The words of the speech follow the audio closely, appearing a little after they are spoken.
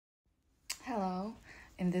Hello,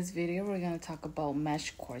 in this video we're going to talk about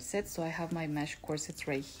mesh corsets. So I have my mesh corsets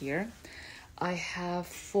right here. I have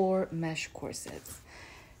 4 mesh corsets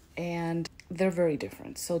and they're very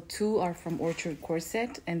different. So 2 are from Orchard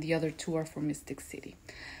Corset and the other 2 are from Mystic City.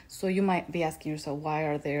 So you might be asking yourself, why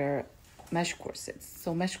are there mesh corsets?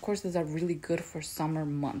 So mesh corsets are really good for summer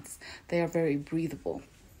months. They are very breathable.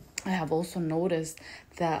 I have also noticed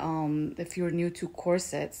that if you're new to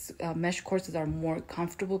corsets, mesh corsets are more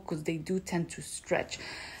comfortable because they do tend to stretch,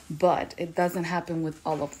 but it doesn't happen with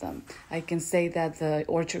all of them. I can say that the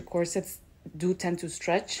Orchard corsets do tend to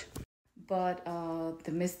stretch, but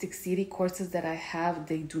the Mystic City corsets that I have,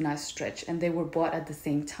 they do not stretch, and they were bought at the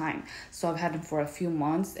same time. So I've had them for a few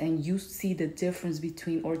months, and you see the difference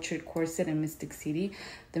between Orchard Corset and Mystic City.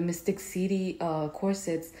 The Mystic City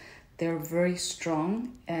corsets, they're very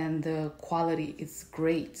strong and the quality is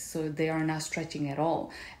great. So they are not stretching at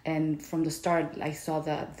all. And from the start, I saw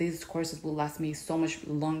that these corsets will last me so much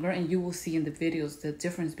longer, and you will see in the videos the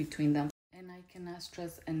difference between them. And I cannot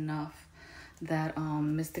stress enough that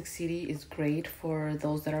Mystic City is great for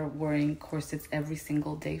those that are wearing corsets every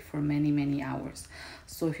single day for many hours.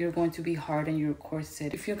 So if you're going to be hard on your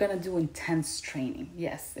corset, if you're gonna do intense training,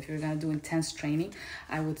 yes, if you're gonna do intense training,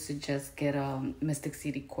 I would suggest get a Mystic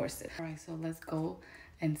City corset. All right, so let's go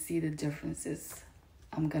and see the differences.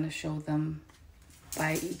 I'm gonna show them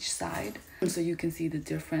by each side so you can see the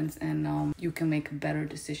difference, and you can make a better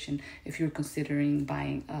decision if you're considering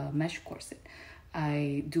buying a mesh corset.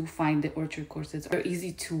 I do find the Orchard corsets are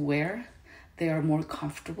easy to wear. They are more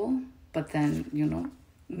comfortable, but then, you know,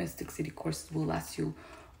 Mystic City corsets will last you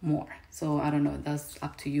more. So I don't know, that's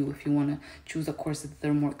up to you if you want to choose a corset that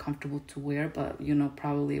they're more comfortable to wear, but you know,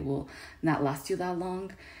 probably it will not last you that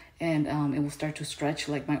long, and it will start to stretch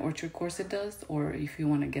like my Orchard corset does. Or if you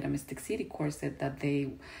want to get a Mystic City corset that they,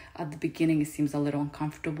 at the beginning, it seems a little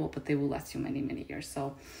uncomfortable, but they will last you many years.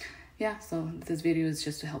 So yeah, so this video is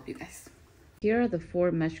just to help you guys. Here are the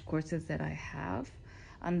 4 mesh corsets that I have.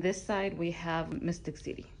 On this side, we have Mystic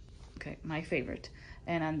City, okay, my favorite.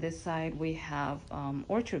 And on this side, we have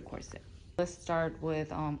Orchard Corset. Let's start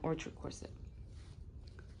with Orchard Corset.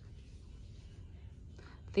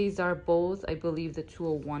 These are both, I believe, the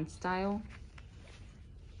 201 style.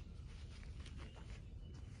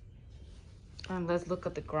 And let's look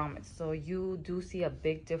at the grommets. So you do see a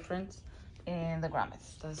big difference in the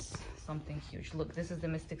grommets. That's something huge. Look, this is the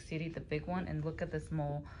Mystic City, the big one, and look at the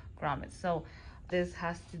small grommets. So this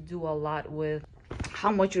has to do a lot with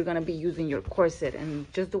how much you're going to be using your corset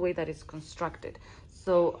and just the way that it's constructed.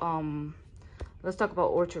 So let's talk about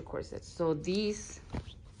Orchard corsets. So these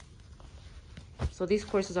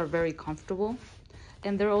corsets are very comfortable,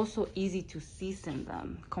 and they're also easy to season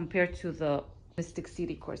them compared to the Mystic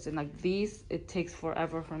City corset. Like these, it takes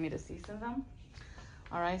forever for me to season them.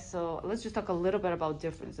 All right, so let's just talk a little bit about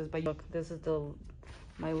differences. But look, this is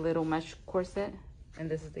my little mesh corset,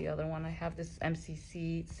 and this is the other one I have. This is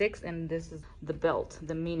MCC 6, and this is the belt,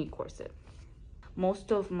 the mini corset.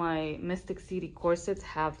 Most of my Mystic City corsets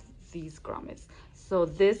have these grommets, so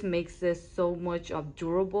this makes this so much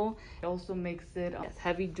durable. It also makes it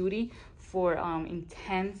heavy duty for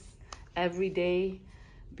intense, everyday,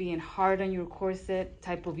 being hard on your corset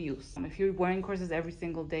type of use. If you're wearing corsets every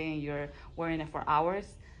single day and you're wearing it for hours,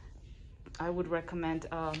 I would recommend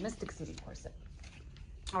a Mystic City corset.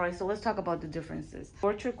 All right, so let's talk about the differences.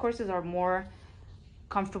 Orchard corsets are more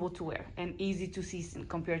comfortable to wear and easy to season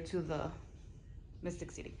compared to the Mystic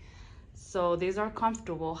City. So these are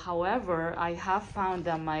comfortable. However, I have found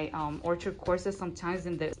that my Orchard corset, sometimes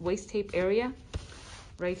in the waist tape area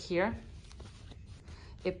right here,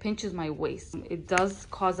 it pinches my waist. It does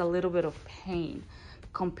cause a little bit of pain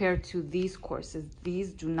compared to these corsets.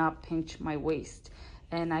 These do not pinch my waist,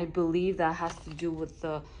 and I believe that has to do with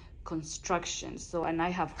the construction. So, and I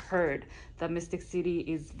have heard that Mystic City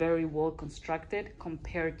is very well constructed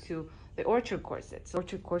compared to the Orchard corsets.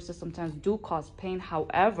 Orchard corsets sometimes do cause pain.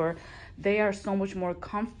 However, they are so much more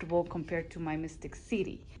comfortable compared to my Mystic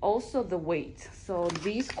City. Also the weight. So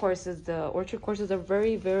these corsets, the Orchard corsets, are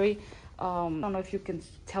very I don't know if you can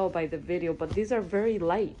tell by the video, but these are very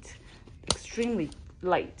light, extremely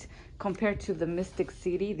light compared to the Mystic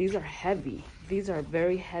City. These are heavy. These are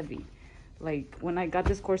very heavy. Like when I got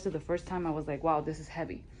this corset the first time, I was like, wow, this is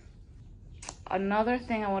heavy. Another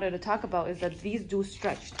thing I wanted to talk about is that these do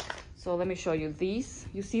stretch. So let me show you these.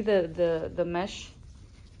 You see the mesh?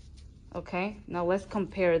 Okay, now let's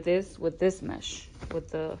compare this with this mesh,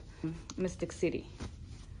 with the Mystic City.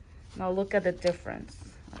 Now look at the difference.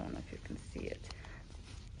 I don't know if you can see it.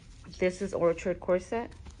 This is Orchard Corset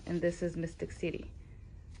and this is Mystic City,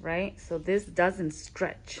 right? So this doesn't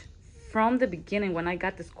stretch. from the beginning, when I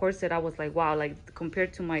got this corset, I was like, wow, like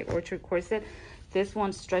compared to my Orchard corset, this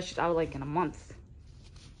one stretched out like in a month.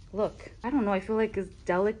 Look, I don't know, I feel like it's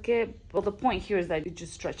delicate. Well, the point here is that it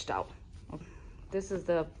just stretched out. This is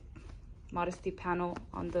the modesty panel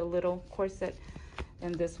on the little corset,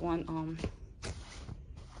 and this one,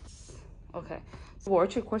 okay. So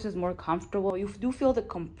Orchard corset is more comfortable. You do feel the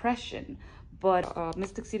compression, but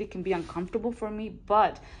Mystic City can be uncomfortable for me,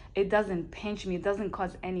 but it doesn't pinch me. It doesn't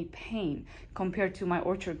cause any pain compared to my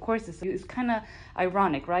Orchard corset. So it's kind of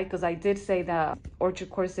ironic, right? Because I did say that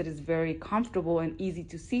Orchard corset is very comfortable and easy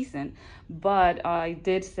to season, but I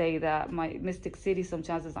did say that my Mystic City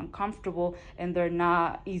sometimes is uncomfortable and they're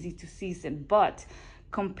not easy to season. But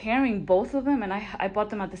comparing both of them, and I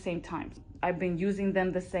bought them at the same time. I've been using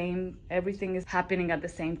them the same. Everything is happening at the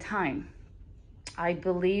same time. I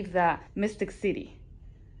believe that Mystic City,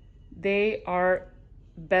 they are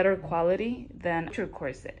better quality than Orchard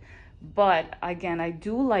corset. But again, I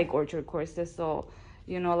do like Orchard corset. So,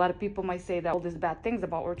 you know, a lot of people might say that all these bad things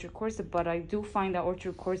about Orchard corset, but I do find that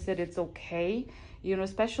Orchard corset, it's okay. You know,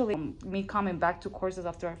 especially me coming back to corsets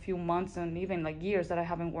after a few months and even like years that I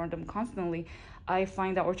haven't worn them constantly. I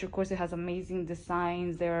find that Orchard corset has amazing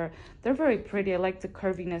designs. They're very pretty. I like the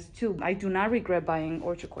curviness too. I do not regret buying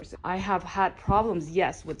Orchard corset. I have had problems,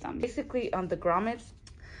 yes, with them. Basically on the grommets,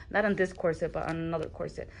 not on this corset, but on another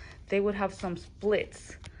corset, they would have some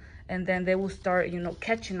splits, and then they will start, you know,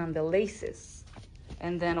 catching on the laces.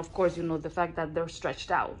 And then of course, you know, the fact that they're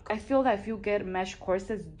stretched out. I feel that if you get mesh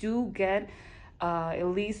corsets, do get at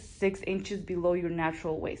least 6 inches below your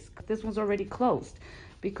natural waist. This one's already closed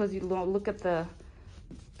because you look at the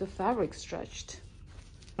fabric stretched.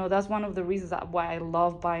 You know, that's one of the reasons why I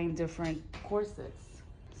love buying different corsets,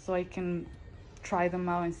 so I can try them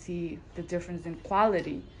out and see the difference in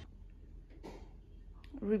quality.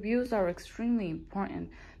 Reviews are extremely important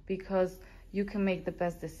because you can make the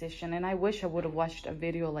best decision. And I wish I would have watched a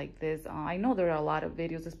video like this. I know there are a lot of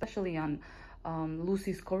videos, especially on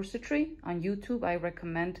Lucy's Corsetry on YouTube. I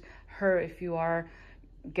recommend her if you are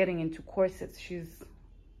getting into corsets. She's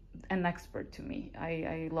an expert to me.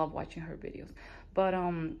 I love watching her videos. But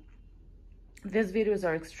these videos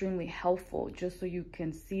are extremely helpful just so you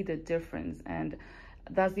can see the difference. And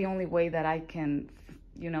that's the only way that I can,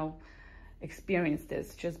 you know, experience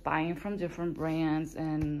this. Just buying from different brands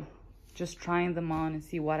and just trying them on and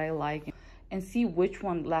see what I like and see which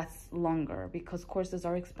one lasts longer, because corsets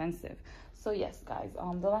are expensive. So yes, guys,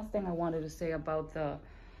 the last thing I wanted to say about the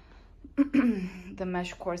the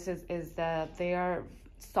mesh corsets is that they are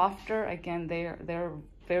softer. Again, they're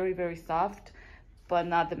very soft, but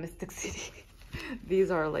not the Mystic City.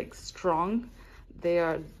 These are like strong.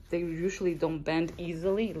 They usually don't bend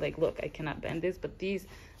easily. Like, look, I cannot bend this, but these,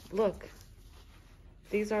 look,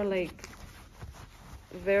 these are like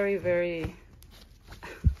very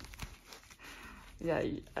yeah,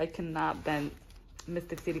 I cannot bend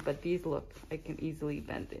Mystic City, but these, look, I can easily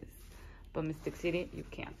bend this. But Mystic City, you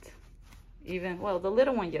can't. Even, well, the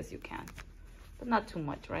little one, yes, you can, but not too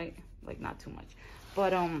much, right? Like, not too much.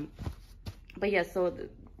 But yeah, so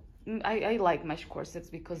I like mesh corsets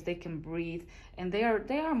because they can breathe, and they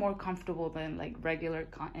are more comfortable than like regular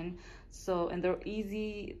cotton. So, and they're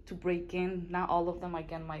easy to break in. Not all of them.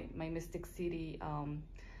 Again, my Mystic City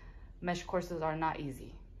mesh corsets are not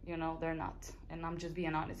easy. You know, they're not. And I'm just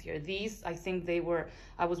being honest here. These, I think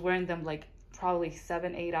I was wearing them like probably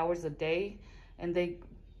 7-8 hours a day, and they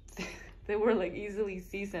were like easily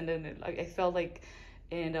seasoned, and I felt like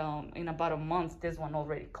in about a month this one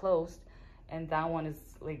already closed, and that one is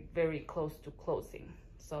like very close to closing.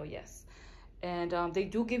 So yes, and they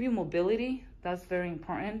do give you mobility. That's very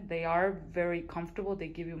important. They are very comfortable. They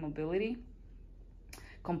give you mobility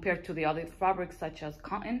compared to the other fabrics such as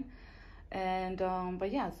cotton. And but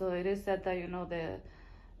yeah, so it is said that, you know,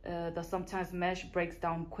 the sometimes mesh breaks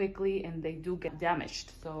down quickly and they do get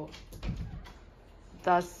damaged. So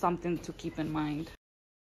that's something to keep in mind.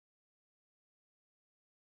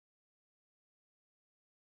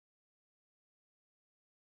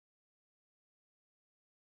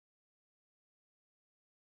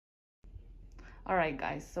 All right,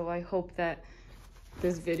 guys, so I hope that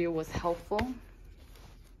this video was helpful.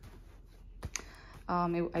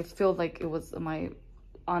 I feel like it was my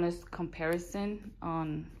honest comparison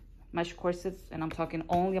on mesh corsets, and I'm talking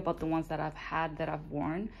only about the ones that I've had, that I've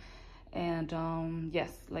worn. And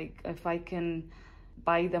yes, like if I can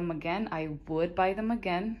buy them again, I would buy them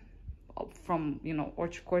again from, you know,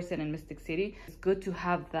 Orchard Corset and Mystic City. It's good to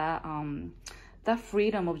have that that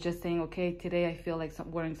freedom of just saying, okay, today I feel like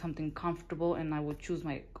wearing something comfortable, and I would choose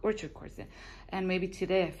my Orchard Corset. And maybe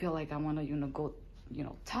today I feel like I want to, you know, go, you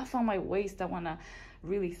know, tough on my waist. I want to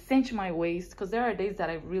really cinch my waist, because there are days that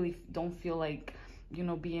I really don't feel like, you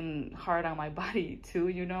know, being hard on my body too,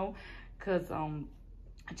 you know, because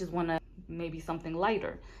I just want to maybe something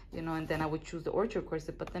lighter, you know, and then I would choose the Orchard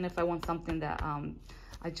corset. But then if I want something that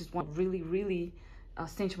I just want really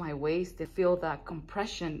cinch my waist and feel that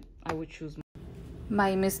compression, I would choose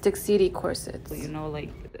my Mystic City corsets. You know,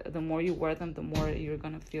 like the more you wear them, the more you're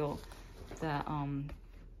gonna feel that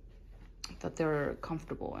that they're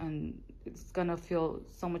comfortable, and it's gonna feel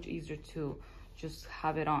so much easier to just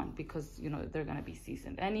have it on, because you know they're gonna be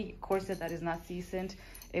seasoned. Any corset that is not seasoned,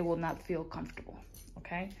 it will not feel comfortable.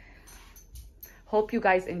 Okay, hope you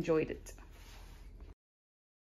guys enjoyed it.